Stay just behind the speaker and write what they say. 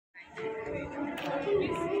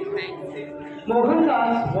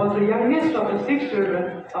Mohandas was the youngest of the six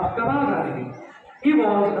children of Gandhi. He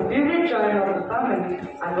was a favorite child of the family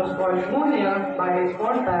and was called Monia by his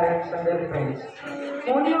godparents and their friends.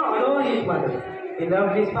 Monia adored his mother. He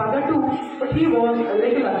loved his father too, but he was a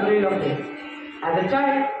little afraid of him. As a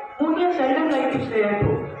child, Monia seldom liked to stay at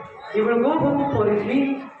home. He would go home for his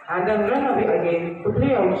meal and then run away again to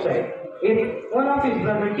play outside. If one of his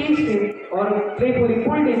brothers teased him or playfully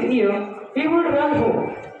pulled his ear, he would run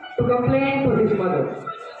home to complain to his mother.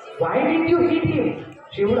 Why did you hit him?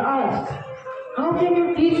 She would ask. How can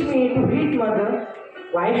you teach me to hit, mother?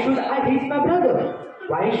 Why should I hit my brother?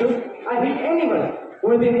 Why should I hit anyone?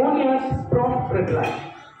 Would be Monia's prompt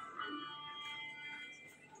reply.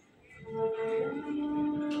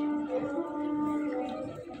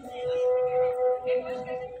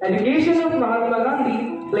 Education of Mahatma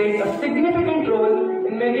Gandhi played a significant role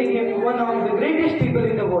in making him one of the greatest people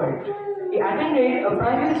in the world. He attended a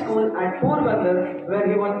primary school at Porbandar where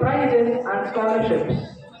he won prizes and scholarships.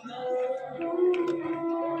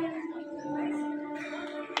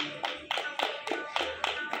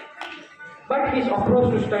 But his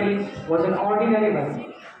approach to studies was an ordinary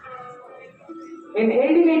one. In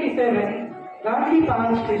 1887, Gandhi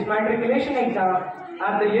passed his matriculation exam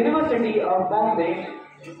at the University of Bombay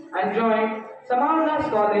and joined Samardas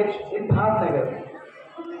College in Bhavnagar.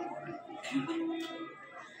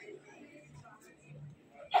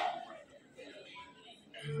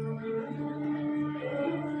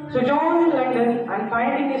 Sojourning in London and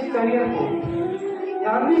finding his career home.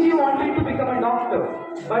 Gandhiji wanted to become a doctor,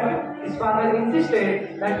 but his father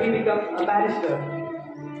insisted that he become a barrister.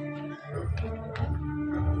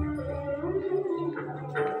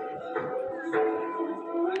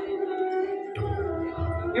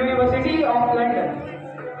 University of London.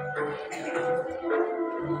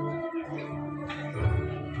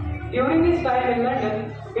 During his time in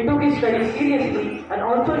London, he took his studies seriously and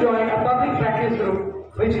also joined a public practice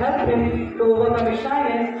group which helped him to overcome his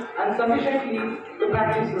shyness and sufficiently to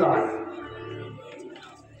practice law.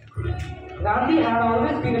 Gandhi had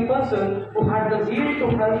always been a person who had the zeal to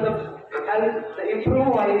help the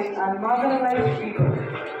improvised and marginalized people.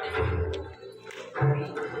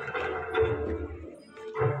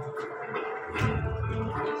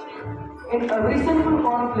 In a recent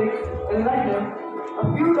conflict in London,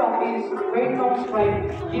 a few doctors went on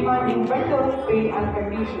strike demanding better pay and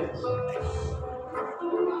conditions.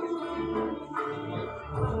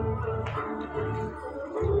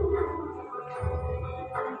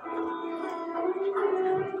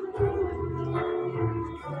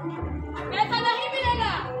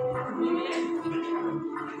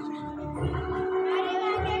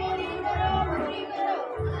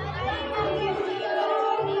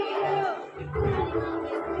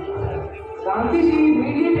 Gandhiji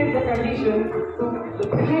mediated the condition to the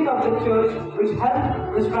prelate of the church which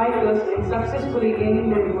helped the strikers in successfully gaining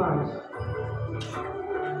their demands.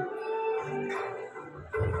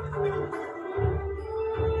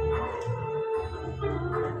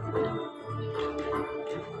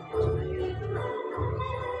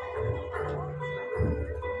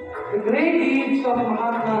 The great deeds of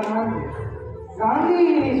Mahatma Gandhi.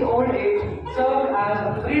 Gandhi in his old age served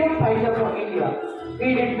as a freedom fighter for India.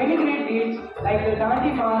 He did many great deeds like the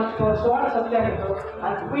Gandhi March for Sword Satyagraha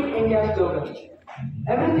and Quit India slogan.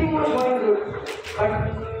 Everything was going good, but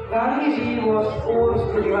Gandhiji was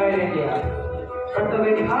forced to divide India. But the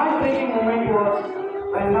very heartbreaking moment was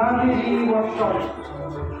when Gandhiji was shot.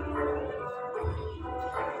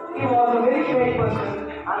 He was a very great person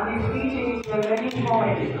and his teachings were very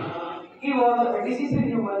informative. He was a decisive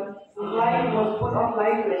human whose life was full of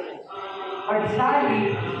life lessons. But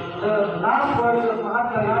sadly, the last words of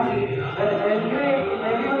Mahatma Gandhi were engraved in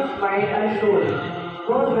everyone's mind and soul.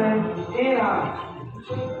 Those were, Hey Ram.